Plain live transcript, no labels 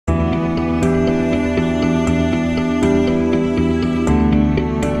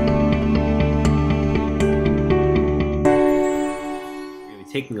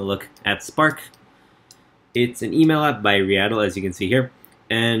taking a look at Spark. It's an email app by Readdle, as you can see here,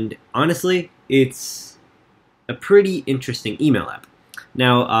 and honestly, it's a pretty interesting email app.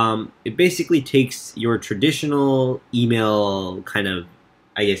 Now, it basically takes your traditional email kind of,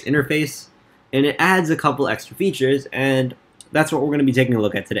 I guess, interface, and it adds a couple extra features, and that's what we're going to be taking a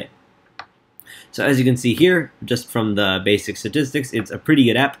look at today. So as you can see here, just from the basic statistics, it's a pretty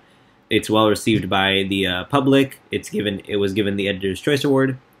good app. It's well received by the public. It was given the Editor's Choice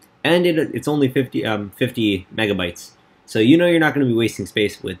Award, and it's only 50 megabytes. So you know you're not going to be wasting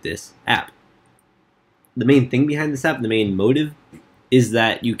space with this app. The main thing behind this app, the main motive, is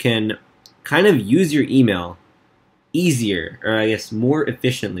that you can kind of use your email easier, or I guess more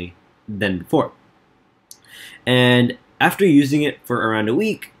efficiently than before. And after using it for around a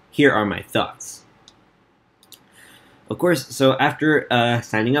week, here are my thoughts. Of course, so after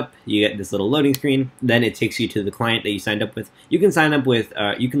signing up, you get this little loading screen. Then it takes you to the client that you signed up with. You can sign up with,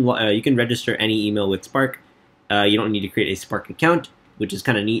 you can register any email with Spark. You don't need to create a Spark account, which is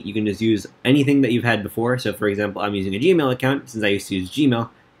kind of neat. You can just use anything that you've had before. So for example, I'm using a Gmail account since I used to use Gmail.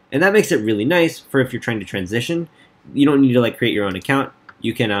 And that makes it really nice for if you're trying to transition. You don't need to like create your own account.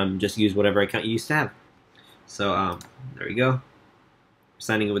 You can just use whatever account you used to have. So there we go.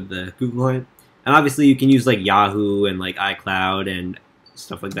 Signing up with the Google client. And obviously you can use like Yahoo and like iCloud and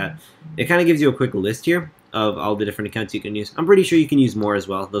stuff like that. It kind of gives you a quick list here of all the different accounts you can use. I'm pretty sure you can use more as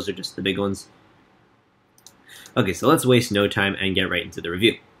well. Those are just the big ones. Okay, so let's waste no time and get right into the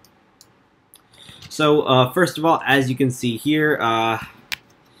review. So first of all, as you can see here, I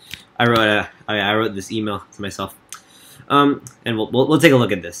wrote this email to myself, and we'll take a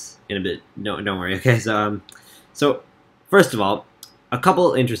look at this in a bit. Don't worry. Okay, so first of all, a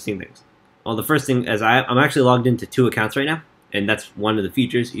couple interesting things. Well, the first thing is I'm actually logged into 2 accounts right now, and that's one of the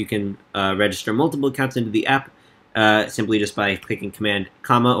features. You can register multiple accounts into the app simply just by clicking Command,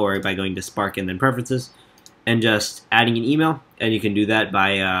 comma, or by going to Spark and then Preferences, and just adding an email. And you can do that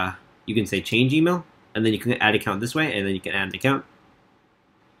by, you can say change email, and then you can add account this way, and then you can add an account.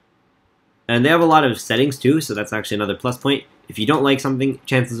 And they have a lot of settings too, so that's actually another plus point. If you don't like something,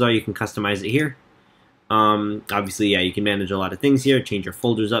 chances are you can customize it here. Obviously, yeah, you can manage a lot of things here, change your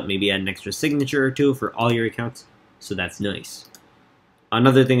folders up, maybe add an extra signature or 2 for all your accounts, so that's nice.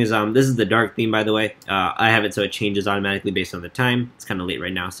 Another thing is, this is the dark theme, by the way. I have it so it changes automatically based on the time. It's kind of late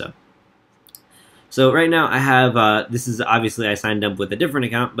right now, so. So right now I have, this is obviously I signed up with a different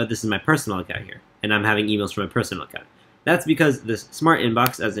account, but this is my personal account here, and I'm having emails from my personal account. That's because this smart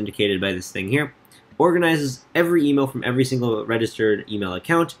inbox, as indicated by this thing here, organizes every email from every single registered email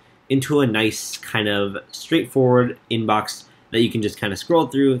account into a nice kind of straightforward inbox that you can just kind of scroll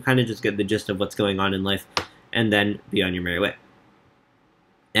through, kind of just get the gist of what's going on in life, and then be on your merry way.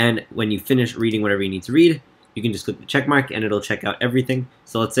 And when you finish reading whatever you need to read, you can just click the check mark and it'll check out everything.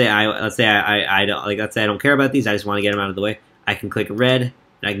 So let's say I don't care about these, I just want to get them out of the way. I can click red and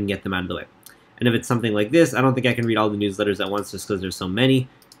I can get them out of the way. And if it's something like this, I don't think I can read all the newsletters at once just because there's so many.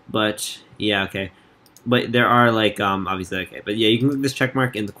 But yeah, okay. But there are like, obviously, okay. But yeah, you can click this check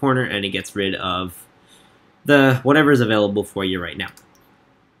mark in the corner and it gets rid of the whatever is available for you right now.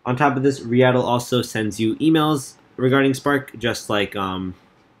 On top of this, Readdle also sends you emails regarding Spark, just like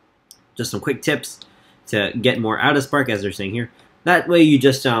just some quick tips to get more out of Spark, as they're saying here. That way you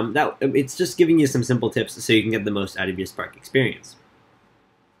just, it's just giving you some simple tips so you can get the most out of your Spark experience.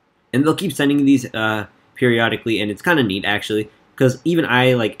 And they'll keep sending these periodically, and it's kind of neat actually. Because even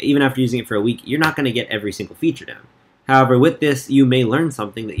after using it for a week, you're not going to get every single feature down. However, with this, you may learn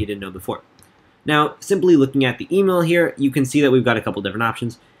something that you didn't know before. Now, simply looking at the email here, you can see that we've got a couple different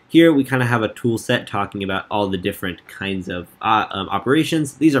options. Here, we kind of have a tool set talking about all the different kinds of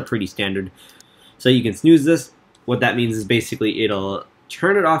operations. These are pretty standard. So you can snooze this. What that means is basically it'll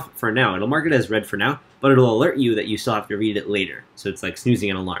turn it off for now. It'll mark it as read for now, but it'll alert you that you still have to read it later. So it's like snoozing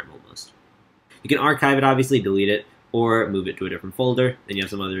an alarm almost. You can archive it, obviously, delete it, or move it to a different folder. Then you have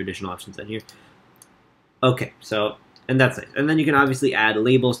some other additional options in here. Okay, so, and that's it. And then you can obviously add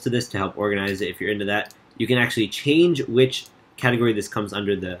labels to this to help organize it if you're into that. You can actually change which category this comes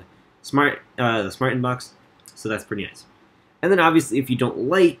under the smart inbox, so that's pretty nice. And then obviously if you don't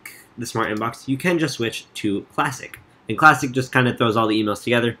like the smart inbox, you can just switch to classic. And classic just kind of throws all the emails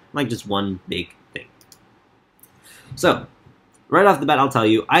together, like just one big thing. So, right off the bat, I'll tell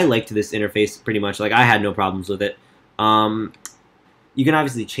you, I liked this interface pretty much. Like, I had no problems with it. You can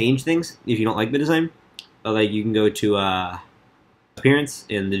obviously change things if you don't like the design. Like, you can go to appearance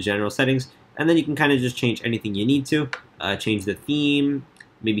in the general settings, and then you can kind of just change anything you need to. Change the theme,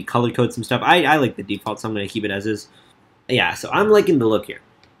 maybe color code some stuff. I like the default, so I'm going to keep it as is. Yeah, so I'm liking the look here,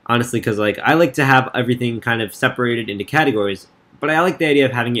 honestly, because like I like to have everything kind of separated into categories, But I like the idea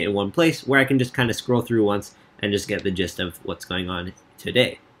of having it in one place where I can just kind of scroll through once and just get the gist of what's going on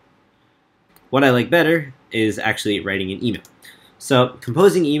today. What I like better is actually writing an email. So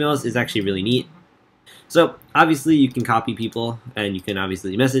composing emails is actually really neat. So obviously you can copy people and you can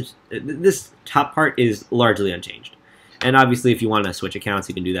obviously message. This top part is largely unchanged. And obviously if you want to switch accounts,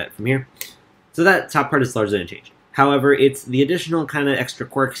 you can do that from here. So that top part is largely unchanged. However, it's the additional kind of extra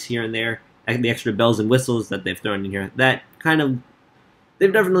quirks here and there, the extra bells and whistles that they've thrown in here, that kind of,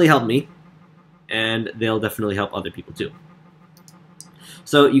 they've definitely helped me, and they'll definitely help other people too.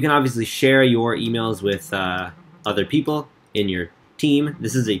 So you can obviously share your emails with other people in your team.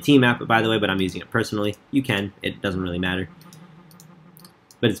 This is a team app, by the way, but I'm using it personally. You can, it doesn't really matter.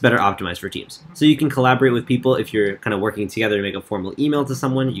 But it's better optimized for teams. So you can collaborate with people if you're kind of working together to make a formal email to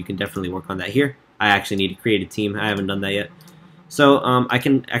someone. You can definitely work on that here. I actually need to create a team. I haven't done that yet. So I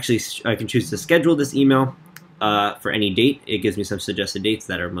can choose to schedule this email for any date. It gives me some suggested dates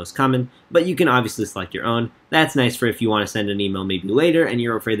that are most common, but you can obviously select your own. That's nice for if you want to send an email maybe later and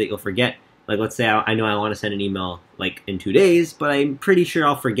you're afraid that you'll forget. Like let's say I know I want to send an email like in 2 days, but I'm pretty sure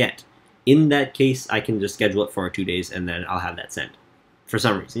I'll forget. In that case, I can just schedule it for 2 days and then I'll have that sent. For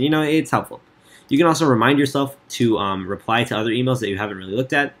some reason, you know, it's helpful. You can also remind yourself to reply to other emails that you haven't really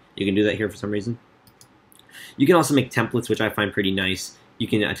looked at. You can do that here for some reason. You can also make templates, which I find pretty nice. You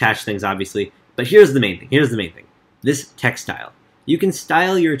can attach things, obviously. But here's the main thing. Here's the main thing. This text style. You can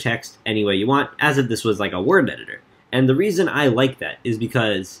style your text any way you want, as if this was like a word editor. And the reason I like that is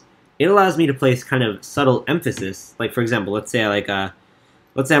because it allows me to place kind of subtle emphasis. Like, for example, let's say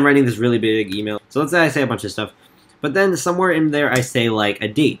let's say I'm writing this really big email. So let's say I say a bunch of stuff. But then somewhere in there I say like a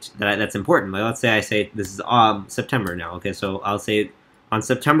date that's important. Like let's say I say this is September now. Okay, so I'll say on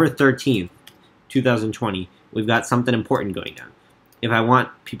September 13th, 2020, we've got something important going down. If I want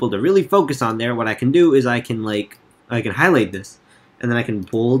people to really focus on there, what I can do is I can highlight this, and then I can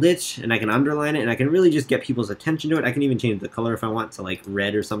bold it, and I can underline it, and I can really just get people's attention to it. I can even change the color if I want to like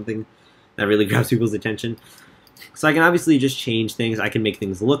red or something that really grabs people's attention. So I can obviously just change things. I can make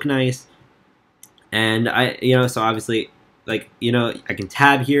things look nice. And so obviously, I can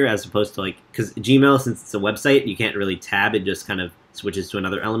tab here as opposed to because Gmail, since it's a website, you can't really tab. It just kind of switches to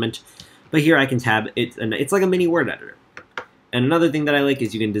another element. But here I can tab. It's like a mini word editor. And another thing that I like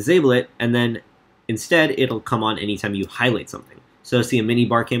is you can disable it, and then instead it'll come on anytime you highlight something. So see, a mini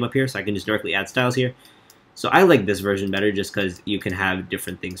bar came up here, so I can just directly add styles here. So I like this version better just because you can have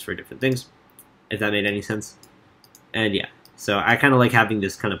different things for different things, if that made any sense. And yeah. So I kind of like having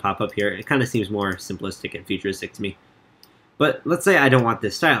this kind of pop up here. It kind of seems more simplistic and futuristic to me. But let's say I don't want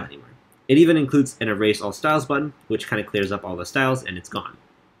this style anymore. It even includes an erase all styles button, which kind of clears up all the styles and it's gone.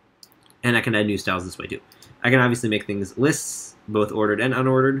 And I can add new styles this way too. I can obviously make things lists, both ordered and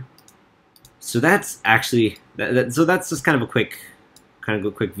unordered. So that's actually so that's just kind of a quick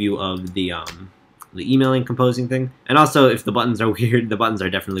view of the emailing composing thing. And also, if the buttons are weird, the buttons are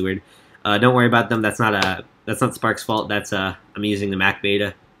definitely weird. Don't worry about them. That's not Spark's fault. That's I'm using the Mac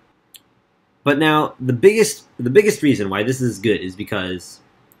beta. But now the biggest reason why this is good is because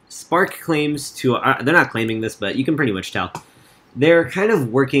Spark claims to they're not claiming this, but you can pretty much tell they're kind of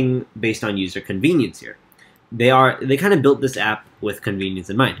working based on user convenience here. They kind of built this app with convenience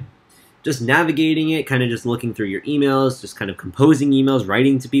in mind. Just navigating it, kind of just looking through your emails, just kind of composing emails,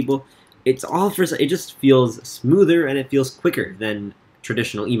 writing to people. It just feels smoother and it feels quicker than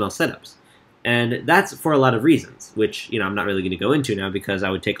traditional email setups. And that's for a lot of reasons, which I'm not really going to go into now because I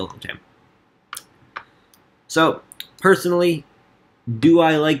would take a long time. So, personally, do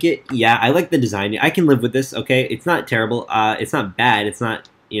I like it? Yeah, I like the design. I can live with this, okay? It's not terrible. It's not bad. It's not,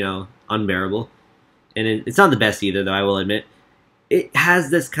 unbearable. And it's not the best either, though, I will admit. It has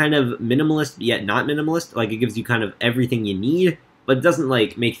this kind of minimalist, yet not minimalist. Like, it gives you kind of everything you need, but it doesn't,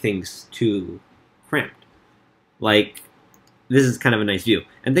 make things too cramped. Like, this is kind of a nice view.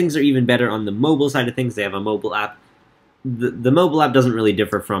 And things are even better on the mobile side of things. They have a mobile app. The mobile app doesn't really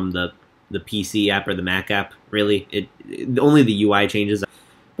differ from the PC app or the Mac app, really. Only the UI changes,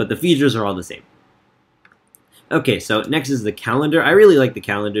 but the features are all the same. Okay, so next is the calendar. I really like the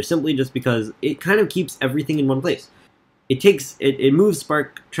calendar simply just because it kind of keeps everything in one place. It moves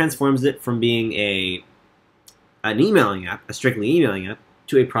Spark, transforms it from being an emailing app, a strictly emailing app,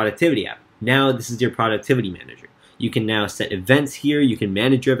 to a productivity app. Now this is your productivity manager. You can now set events here. You can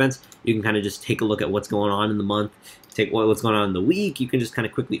manage your events. You can kind of just take a look at what's going on in the month, take what's going on in the week. You can just kind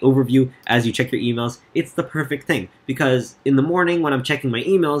of quickly overview as you check your emails. It's the perfect thing because in the morning when I'm checking my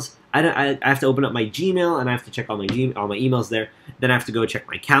emails, I have to open up my Gmail and I have to check all my emails there. Then I have to go check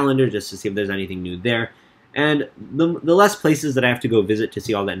my calendar just to see if there's anything new there. And the less places that I have to go visit to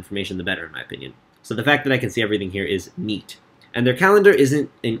see all that information, the better, in my opinion. So the fact that I can see everything here is neat. And their calendar isn't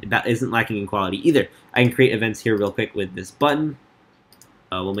lacking in quality either. I can create events here real quick with this button.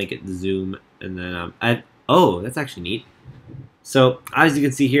 We'll make it zoom, and then oh, that's actually neat. So as you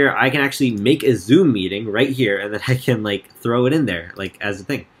can see here, I can actually make a Zoom meeting right here, and then I can like throw it in there like as a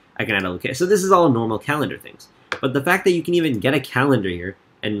thing. I can add a location. So this is all normal calendar things. But the fact that you can even get a calendar here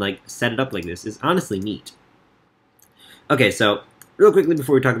and like set it up like this is honestly neat. Okay, so real quickly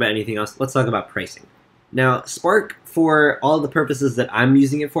before we talk about anything else, let's talk about pricing. Now, Spark, for all the purposes that I'm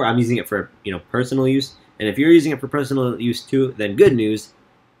using it for, personal use. And if you're using it for personal use too, then good news,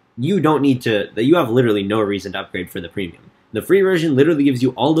 you have literally no reason to upgrade for the premium. The free version literally gives you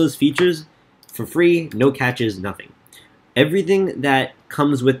all those features for free, no catches, nothing. Everything that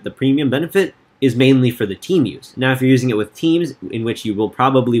comes with the premium benefit is mainly for the team use. Now, if you're using it with teams, in which you will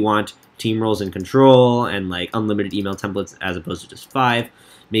probably want team roles and control and like unlimited email templates as opposed to just 5,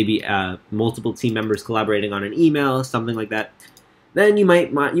 maybe multiple team members collaborating on an email, something like that, then you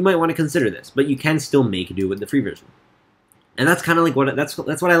might want to consider this. But you can still make do with the free version. And that's kind of like that's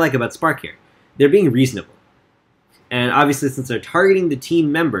what I like about Spark here. They're being reasonable. And obviously, since they're targeting the team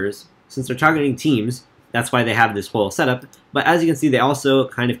members, since they're targeting teams, that's why they have this whole setup. But as you can see, they also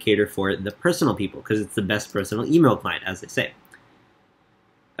kind of cater for the personal people because it's the best personal email client, as they say.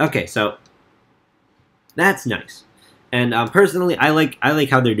 Okay, so that's nice. And personally, I like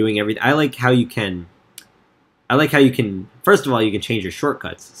how they're doing everything. I like how you can. First of all, you can change your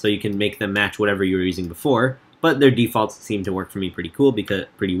shortcuts so you can make them match whatever you were using before. But their defaults seem to work for me pretty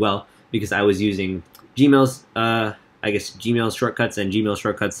well because I was using Gmail's. I guess Gmail's shortcuts and Gmail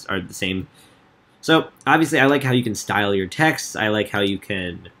shortcuts are the same. So obviously, I like how you can style your texts. I like how you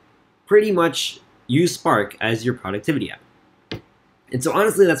can pretty much use Spark as your productivity app. And so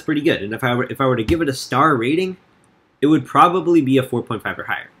honestly, that's pretty good. And if I were to give it a star rating, it would probably be a 4.5 or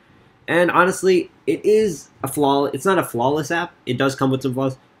higher. And honestly, it is a flaw. It's not a flawless app. It does come with some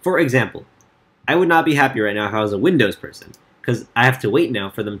flaws. For example, I would not be happy right now if I was a Windows person because I have to wait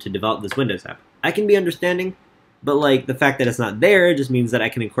now for them to develop this Windows app. I can be understanding, but like the fact that it's not there just means that I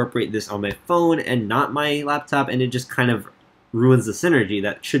can incorporate this on my phone and not my laptop, and it just kind of ruins the synergy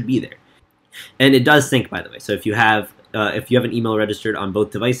that should be there. And it does sync, by the way. So if you have an email registered on both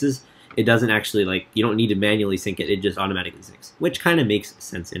devices, it doesn't actually you don't need to manually sync it. It just automatically syncs, which kind of makes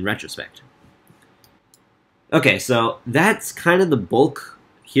sense in retrospect. Okay, so that's kind of the bulk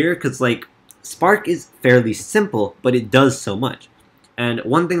here because Spark is fairly simple, but it does so much. And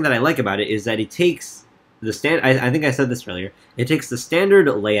one thing that I like about it is that it takes the I think I said this earlier. It takes the standard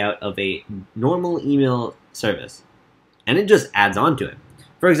layout of a normal email service, and it just adds on to it.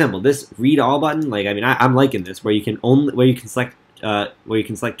 For example, this read all button, I'm liking this, where you can select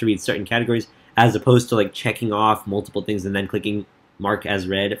to read certain categories, as opposed to checking off multiple things and then clicking mark as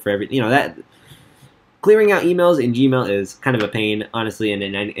read for everything. That clearing out emails in Gmail is kind of a pain, honestly, and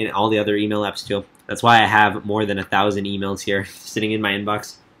in all the other email apps too. That's why I have more than 1,000 emails here sitting in my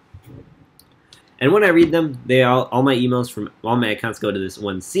inbox. And when I read them, all my emails from all my accounts go to this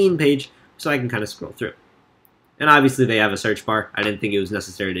one scene page, so I can kind of scroll through. And obviously they have a search bar. I didn't think it was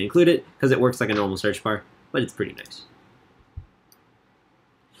necessary to include it because it works like a normal search bar, but it's pretty nice.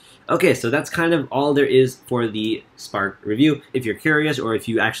 Okay, so that's kind of all there is for the Spark review. If you're curious or if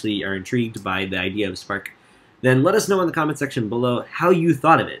you actually are intrigued by the idea of Spark, then let us know in the comment section below how you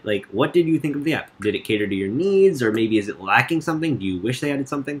thought of it. What did you think of the app? Did it cater to your needs, or maybe is it lacking something? Do you wish they added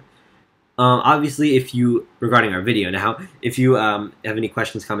something? Obviously, regarding our video now, if you have any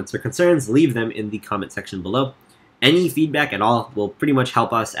questions, comments, or concerns, leave them in the comment section below. Any feedback at all will pretty much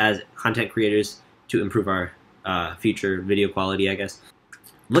help us as content creators to improve our future video quality, I guess.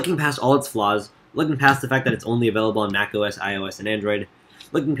 Looking past all its flaws, looking past the fact that it's only available on macOS, iOS, and Android,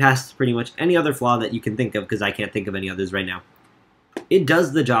 looking past pretty much any other flaw that you can think of, because I can't think of any others right now, it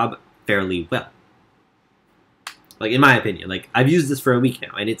does the job fairly well. In my opinion, I've used this for a week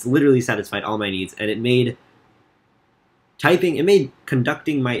now, and it's literally satisfied all my needs, and it made my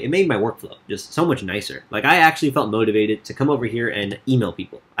workflow just so much nicer. I actually felt motivated to come over here and email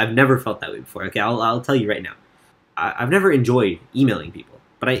people. I've never felt that way before. Okay, I'll tell you right now. I've never enjoyed emailing people,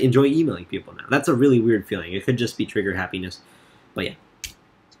 but I enjoy emailing people now. That's a really weird feeling. It could just be trigger happiness, but yeah.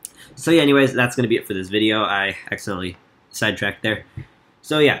 So yeah, anyways, that's going to be it for this video. I accidentally sidetracked there.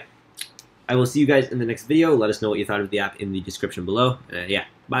 So yeah, I will see you guys in the next video. Let us know what you thought of the app in the description below. Yeah,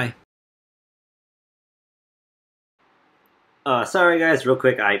 bye. Sorry guys, real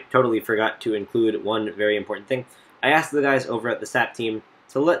quick, I totally forgot to include one very important thing. I asked the guys over at the SAPP team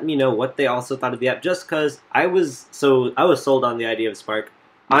to let me know what they also thought of the app, just because I was sold on the idea of Spark.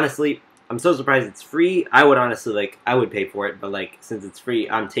 Honestly, I'm so surprised it's free. I would honestly I would pay for it, but since it's free,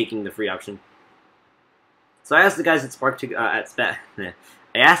 I'm taking the free option. So So I asked the guys at Spark to I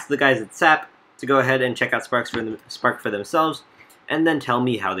asked the guys at SAPP to go ahead and check out Spark for themselves, and then tell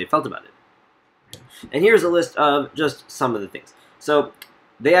me how they felt about it. And here's a list of just some of the things. So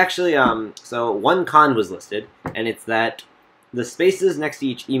they actually, so one con was listed, and it's that the spaces next to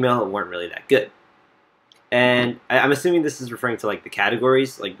each email weren't really that good. And I'm assuming this is referring to like the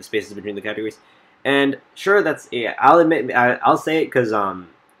categories, like the spaces between the categories. And sure, that's, yeah, I'll admit, I'll say it because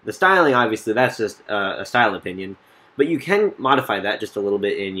the styling, obviously, that's just a style opinion. But you can modify that just a little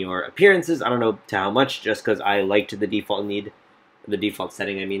bit in your appearances. I don't know to how much, just because I liked the default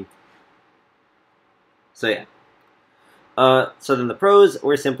setting, I mean. So yeah. So then the pros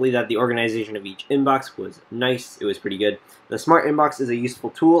were simply that the organization of each inbox was nice. It was pretty good. The Smart Inbox is a useful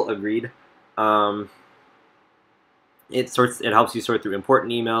tool, agreed. It helps you sort through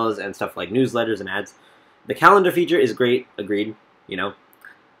important emails and stuff like newsletters and ads. The calendar feature is great, agreed, you know.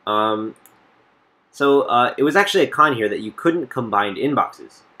 So it was actually a con here that you couldn't combine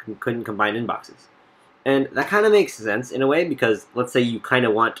inboxes. And that kind of makes sense in a way, because let's say you kind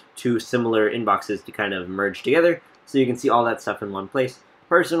of want two similar inboxes to kind of merge together, so you can see all that stuff in one place.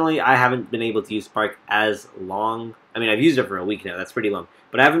 Personally, I haven't been able to use Spark as long. I mean, I've used it for a week now, that's pretty long.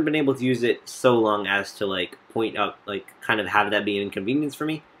 But I haven't been able to use it so long as to, like, point out, like, kind of have that be an inconvenience for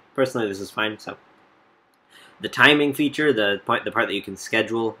me. Personally, this is fine, so. The timing feature, the part that you can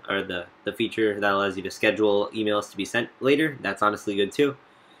schedule, or the feature that allows you to schedule emails to be sent later, that's honestly good too.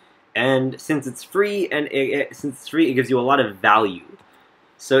 And since it's free, it gives you a lot of value.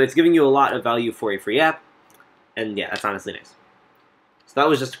 So it's giving you a lot of value for a free app, and yeah, that's honestly nice. So that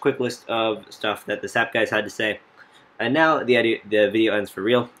was just a quick list of stuff that the SAPP guys had to say. And now the video ends for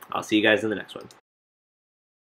real. I'll see you guys in the next one.